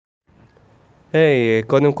היי,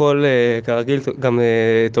 קודם כל, כרגיל, גם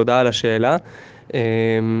תודה על השאלה.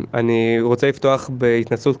 אני רוצה לפתוח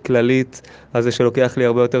בהתנסות כללית על זה שלוקח לי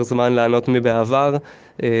הרבה יותר זמן לענות מבעבר.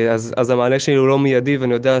 אז המענה שלי הוא לא מיידי,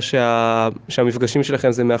 ואני יודע שהמפגשים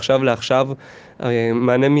שלכם זה מעכשיו לעכשיו.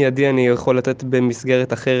 מענה מיידי אני יכול לתת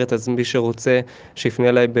במסגרת אחרת, אז מי שרוצה שיפנה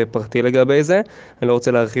אליי בפרטי לגבי זה. אני לא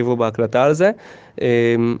רוצה להרחיב בו בהקלטה על זה.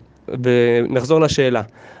 ונחזור לשאלה.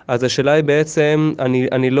 אז השאלה היא בעצם,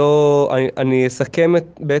 אני לא, אני אסכם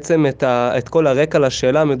בעצם את כל הרקע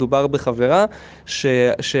לשאלה. מדובר בחברה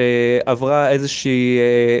שעברה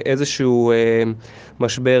איזשהו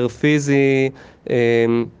משבר פיזי,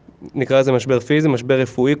 נקרא לזה משבר פיזי, משבר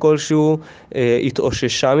רפואי כלשהו,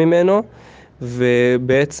 התאוששה ממנו,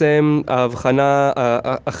 ובעצם ההבחנה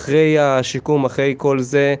אחרי השיקום, אחרי כל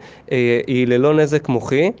זה, היא ללא נזק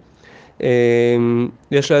מוחי.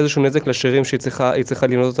 יש לה איזשהו נזק לשרירים שהיא צריכה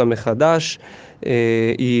לבנות אותם מחדש.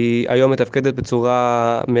 היא היום מתפקדת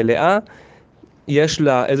בצורה מלאה. יש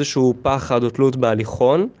לה איזשהו פחד או תלות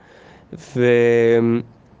בהליכון, ו...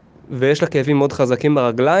 ויש לה כאבים מאוד חזקים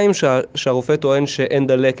ברגליים שהרופא טוען שאין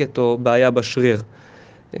דלקת או בעיה בשריר.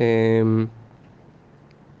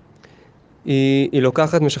 היא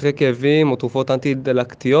לוקחת משככי כאבים או תרופות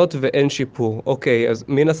אנטי-דלקתיות ואין שיפור. אוקיי, אז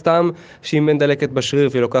מן הסתם שאם אין דלקת בשריר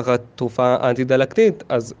והיא לוקחת תרופה אנטי-דלקתית,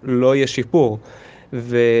 אז לא יהיה שיפור.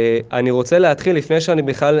 ואני רוצה להתחיל, לפני שאני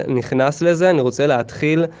בכלל נכנס לזה, אני רוצה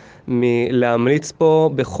להתחיל מלהמליץ פה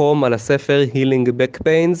בחום על הספר Healing Back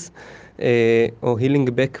Pains, או Healing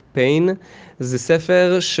Back Pain. זה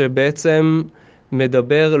ספר שבעצם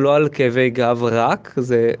מדבר לא על כאבי גב רק,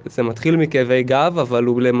 זה מתחיל מכאבי גב, אבל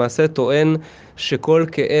הוא למעשה טוען שכל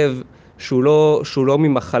כאב שהוא לא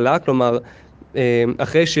ממחלה, כלומר,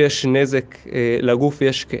 אחרי שיש נזק לגוף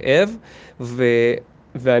יש כאב,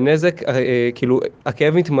 והנזק, כאילו,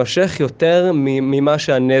 הכאב מתמשך יותר ממה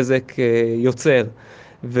שהנזק יוצר,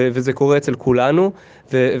 וזה קורה אצל כולנו,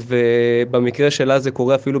 ובמקרה שלה זה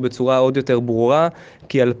קורה אפילו בצורה עוד יותר ברורה,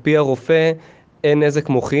 כי על פי הרופא אין נזק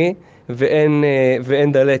מוחי,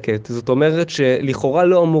 ואין דלקת. זאת אומרת שלכאורה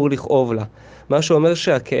לא אמור לכאוב לה. מה שאומר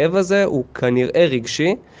שהכאב הזה הוא כנראה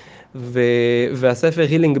רגשי, והספר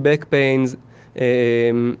Healing Back Pains,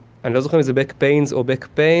 אני לא זוכר אם זה Back Pains או Back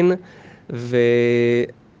Pain,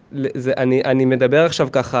 ואני מדבר עכשיו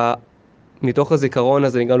ככה מתוך הזיכרון,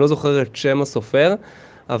 אז אני גם לא זוכר את שם הסופר,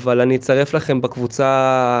 אבל אני אצרף לכם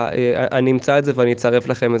בקבוצה, אני אמצא את זה ואני אצרף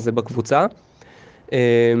לכם את זה בקבוצה.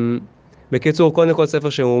 בקיצור, קודם כל ספר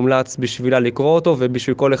שמומלץ בשבילה לקרוא אותו,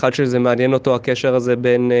 ובשביל כל אחד שזה מעניין אותו, הקשר הזה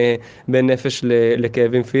בין נפש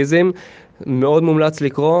לכאבים פיזיים. מאוד מומלץ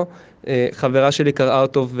לקרוא. חברה שלי קראה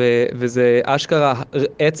אותו, וזה אשכרה,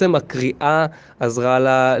 עצם הקריאה עזרה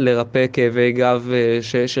לה לרפא כאבי גב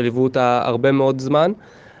שליוו אותה הרבה מאוד זמן,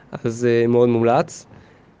 אז מאוד מומלץ.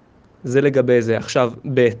 זה לגבי זה. עכשיו,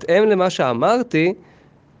 בהתאם למה שאמרתי,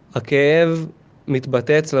 הכאב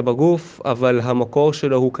מתבטא אצלה בגוף, אבל המקור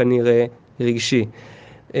שלו הוא כנראה רגשי.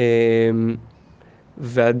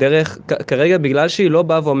 והדרך, כרגע בגלל שהיא לא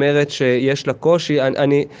באה ואומרת שיש לה קושי,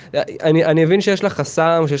 אני מבין שיש לה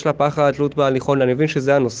חסם, שיש לה פחד, תלות בהליכון, אני מבין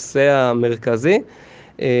שזה הנושא המרכזי,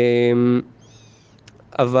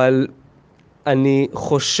 אבל אני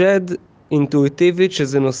חושד אינטואיטיבית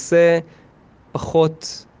שזה הנושא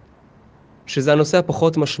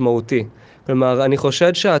הפחות משמעותי. כלומר, אני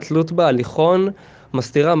חושד שהתלות בהליכון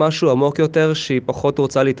מסתירה משהו עמוק יותר שהיא פחות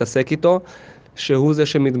רוצה להתעסק איתו, שהוא זה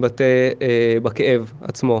שמתבטא בכאב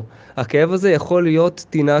עצמו. הכאב הזה יכול להיות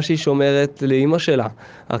טינה שהיא שומרת לאמא שלה.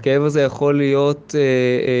 הכאב הזה יכול להיות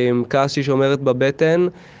כעס שהיא שומרת בבטן,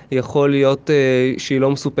 יכול להיות שהיא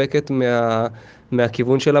לא מסופקת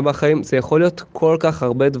מהכיוון שלה בחיים. זה יכול להיות כל כך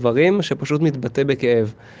הרבה דברים שפשוט מתבטא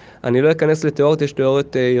בכאב. אני לא אכנס לתיאוריות, יש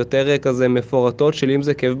תיאוריות יותר כזה מפורטות של אם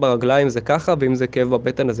זה כאב ברגליים זה ככה, ואם זה כאב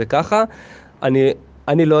בבטן זה ככה.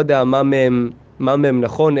 אני לא יודע מה מהם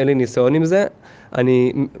נכון, אין לי ניסיון עם זה.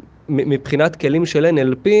 מבחינת כלים של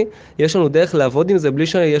NLP, יש לנו דרך לעבוד עם זה בלי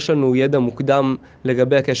שיש לנו ידע מוקדם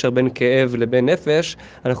לגבי הקשר בין כאב לבין נפש,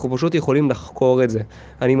 אנחנו פשוט יכולים לחקור את זה.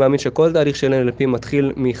 אני מאמין שכל תהליך של NLP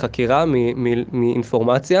מתחיל מחקירה,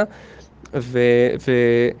 מאינפורמציה,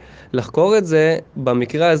 ולחקור את זה.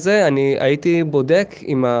 במקרה הזה אני הייתי בודק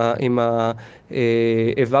עם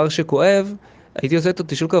האיבר שכואב, הייתי עושה אותו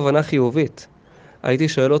תשאול כוונה חיובית. הייתי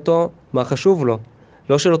שואל אותו מה חשוב לו.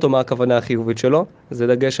 לא שואל אותו מה הכוונה החיובית שלו. זה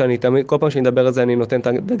דגש שאני תמיד, כל פעם שאני מדבר על זה אני נותן את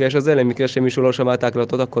הדגש הזה, למקרה שמישהו לא שמע את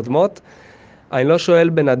ההקלטות הקודמות. אני לא שואל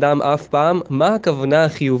בן אדם אף פעם מה הכוונה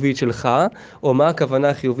החיובית שלך, או מה הכוונה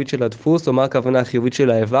החיובית של הדפוס, או מה הכוונה החיובית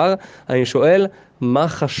של האיבר. אני שואל מה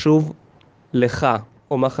חשוב לך.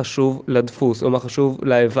 או מה חשוב לדפוס, או מה חשוב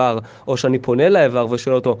לאיבר, או שאני פונה לאיבר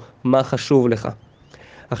ושואל אותו, מה חשוב לך?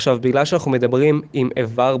 עכשיו, בגלל שאנחנו מדברים עם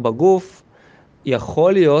איבר בגוף,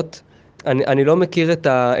 יכול להיות, אני לא מכיר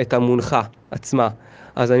את המונחה עצמה,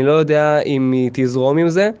 אז אני לא יודע אם היא תזרום עם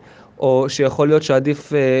זה, או שיכול להיות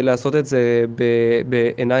שעדיף לעשות את זה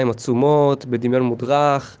בעיניים עצומות, בדמיון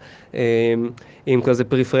מודרך, עם כזה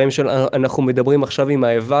פריפריים של אנחנו מדברים עכשיו עם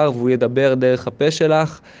האיבר והוא ידבר דרך הפה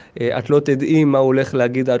שלך, את לא תדעי מה הוא הולך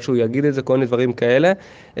להגיד עד שהוא יגיד את זה, כל מיני דברים כאלה.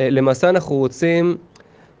 למעשה אנחנו רוצים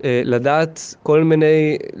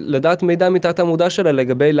לדעת מידע מתת המודע שלה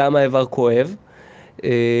לגבי למה האיבר כואב.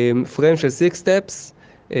 פריים של 6 steps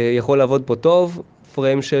יכול לעבוד פה טוב,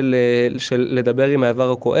 פריים של לדבר עם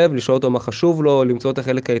האיבר הכואב, לשאול אותו מה חשוב לו, למצוא את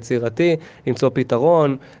החלק היצירתי, למצוא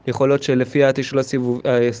פתרון. יכול להיות שלפי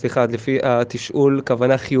לפי התשאול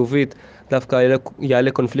כוונה חיובית, דווקא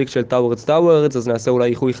יעלה קונפליקט של towards, אז נעשה אולי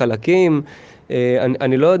איחוי חלקים.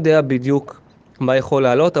 אני לא יודע בדיוק מה יכול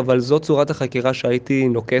לעלות, אבל זו צורת החקירה שהייתי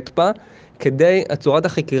נוקט בה. צורת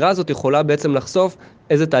החקירה הזאת יכולה בעצם לחשוף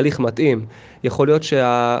איזה תהליך מתאים. יכול להיות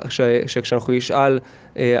שכשאנחנו נשאל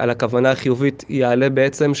על הכוונה החיובית, יעלה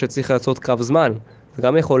בעצם שצריך לעשות קרב זמן. זה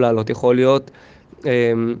גם יכול לעלות. יכול להיות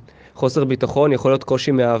חוסר ביטחון, יכול להיות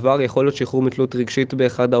קושי מהעבר, יכול להיות שחרור מתלות רגשית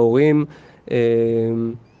באחד ההורים.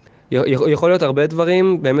 יכול להיות הרבה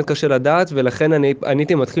דברים, באמת קשה לדעת, ולכן אני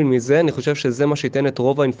הייתי מתחיל מזה. אני חושב שזה מה שייתן את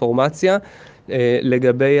רוב האינפורמציה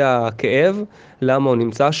לגבי הכאב, למה הוא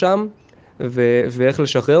נמצא שם, ואיך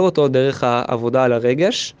לשחרר אותו דרך העבודה על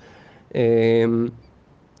הרגש.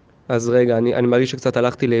 אז רגע, אני מרגיש שקצת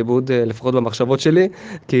הלכתי לאיבוד, לפחות במחשבות שלי,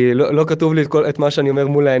 כי לא כתוב לי את מה שאני אומר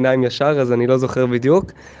מול העיניים ישר, אז אני לא זוכר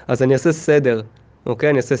בדיוק. אז אני אעשה סדר, אוקיי?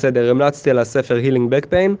 אני אעשה סדר. המלצתי על הספר Healing Back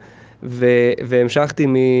Pain, והמשכתי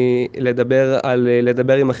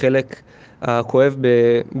לדבר עם החלק הכואב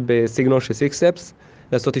בסגנון של 6 steps,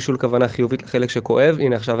 לעשות תשאול כוונה חיובית לחלק שכואב.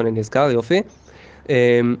 הנה עכשיו אני נזכר, יופי.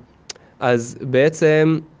 אז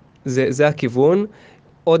בעצם זה הכיוון.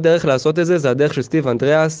 עוד דרך לעשות את זה, זה הדרך של סטיב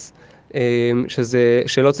אנדריאס,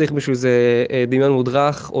 שלא צריך בשביל זה דמיון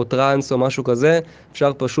מודרך או טרנס או משהו כזה.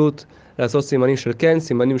 אפשר פשוט לעשות סימנים של כן,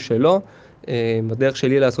 סימנים של לא. הדרך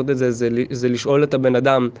שלי לעשות את זה, זה לשאול את הבן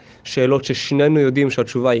אדם שאלות ששנינו יודעים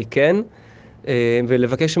שהתשובה היא כן,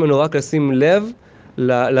 ולבקש ממנו רק לשים לב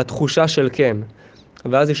לתחושה של כן.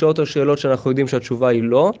 ואז לשאול אותו שאלות שאנחנו יודעים שהתשובה היא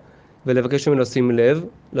לא, ולבקש ממנו לשים לב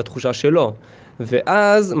לתחושה שלו.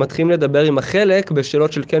 ואז מתחילים לדבר עם החלק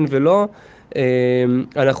בשאלות של כן ולא.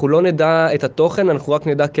 אנחנו לא נדע את התוכן, אנחנו רק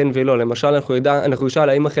נדע כן ולא. למשל, אנחנו נשאל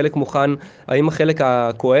האם החלק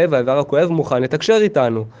הכואב, האיבר הכואב מוכן לתקשר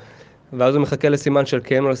איתנו. ואז הוא מחכה לסימן של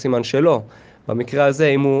כן או לסימן שלא. במקרה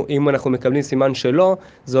הזה, אם אנחנו מקבלים סימן שלא,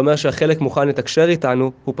 זה אומר שהחלק מוכן לתקשר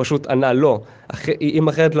איתנו, הוא פשוט ענה לא. אם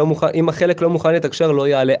החלק לא מוכן לתקשר, לא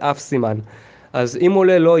יעלה אף סימן. אז אם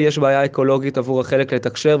עולה לא, יש בעיה אקולוגית עבור החלק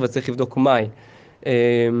לתקשר וצריך לבדוק מהי.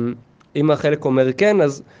 אם החלק אומר כן,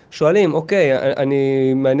 אז שואלים, אוקיי,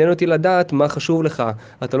 מעניין אותי לדעת מה חשוב לך,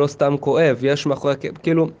 אתה לא סתם כואב, יש מאחורי,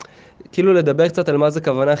 כאילו לדבר קצת על מה זה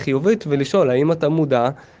כוונה חיובית, ולשאול, האם אתה מודע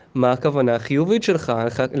מה הכוונה החיובית שלך,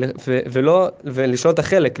 ולשאול את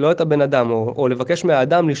החלק, לא את הבן אדם, או לבקש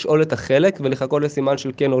מהאדם לשאול את החלק ולחכות לסימן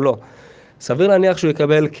של כן או לא. סביר להניח שהוא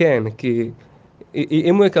יקבל כן, כי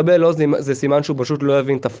אם הוא יקבל לא, זה סימן שהוא פשוט לא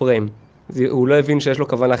יבין את הפריים. הוא לא יבין שיש לו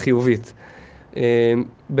כוונה חיובית.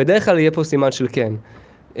 בדרך כלל יהיה פה סימן של כן.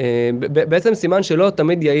 בעצם סימן שלא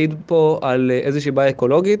תמיד יעיד פה על איזושהי בעיה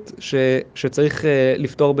אקולוגית שצריך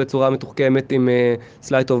לפתור בצורה מתוחכמת עם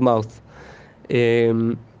sleight of mouth.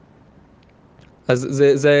 אז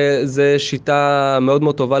זה שיטה מאוד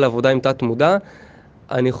מאוד טובה לעבודה עם תת מודע.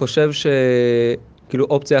 אני חושב כאילו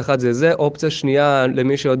אופציה אחת זה, אופציה שנייה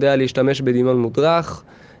למי שיודע להשתמש בדמיון מודרך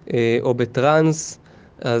או בטרנס,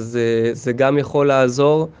 אז זה גם יכול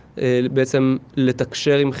לעזור בעצם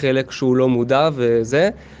לתקשר עם חלק שהוא לא מודע וזה,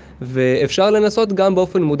 ואפשר לנסות גם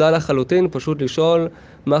באופן מודע לחלוטין, פשוט לשאול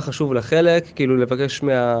מה חשוב לחלק, כאילו לבקש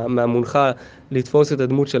מהמונחה לתפוס את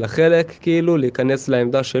הדמות של החלק, כאילו להיכנס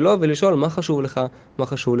לעמדה שלו ולשאול מה חשוב לך, מה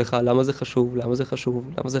חשוב לך, למה זה חשוב, למה זה חשוב,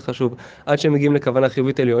 למה זה חשוב, עד שמגיעים לכוונה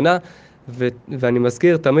חיובית עליונה. ואני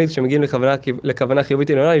מזכיר תמיד שמגיעים לכוונה חיובית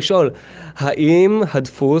עליונה לשאול, האם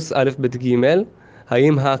הדפוס א' ב' ג',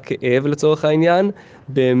 האם הכאב לצורך העניין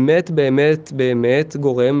באמת באמת באמת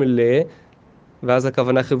גורם ואז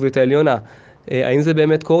הכוונה חיובית העליונה, האם זה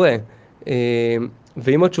באמת קורה?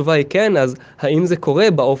 ואם התשובה היא כן, אז האם זה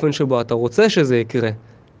קורה באופן שבו אתה רוצה שזה יקרה?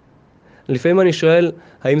 לפעמים אני שואל,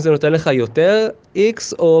 האם זה נותן לך יותר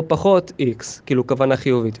X או פחות X, כאילו כוונה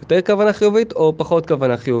חיובית, יותר כוונה חיובית או פחות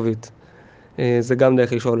כוונה חיובית? זה גם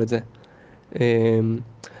דרך לשאול את זה.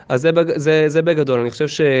 אז זה בגדול, אני חושב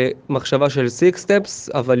שמחשבה של 6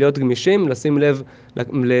 steps, אבל להיות גמישים, לשים לב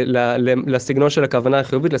לסגנון של הכוונה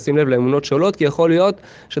החיובית, לשים לב לאמונות שולות, כי יכול להיות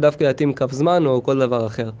שדווקא יתאים קו זמן או כל דבר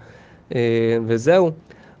אחר. וזהו,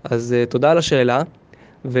 אז תודה על השאלה,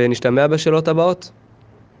 ונשתמע בשאלות הבאות.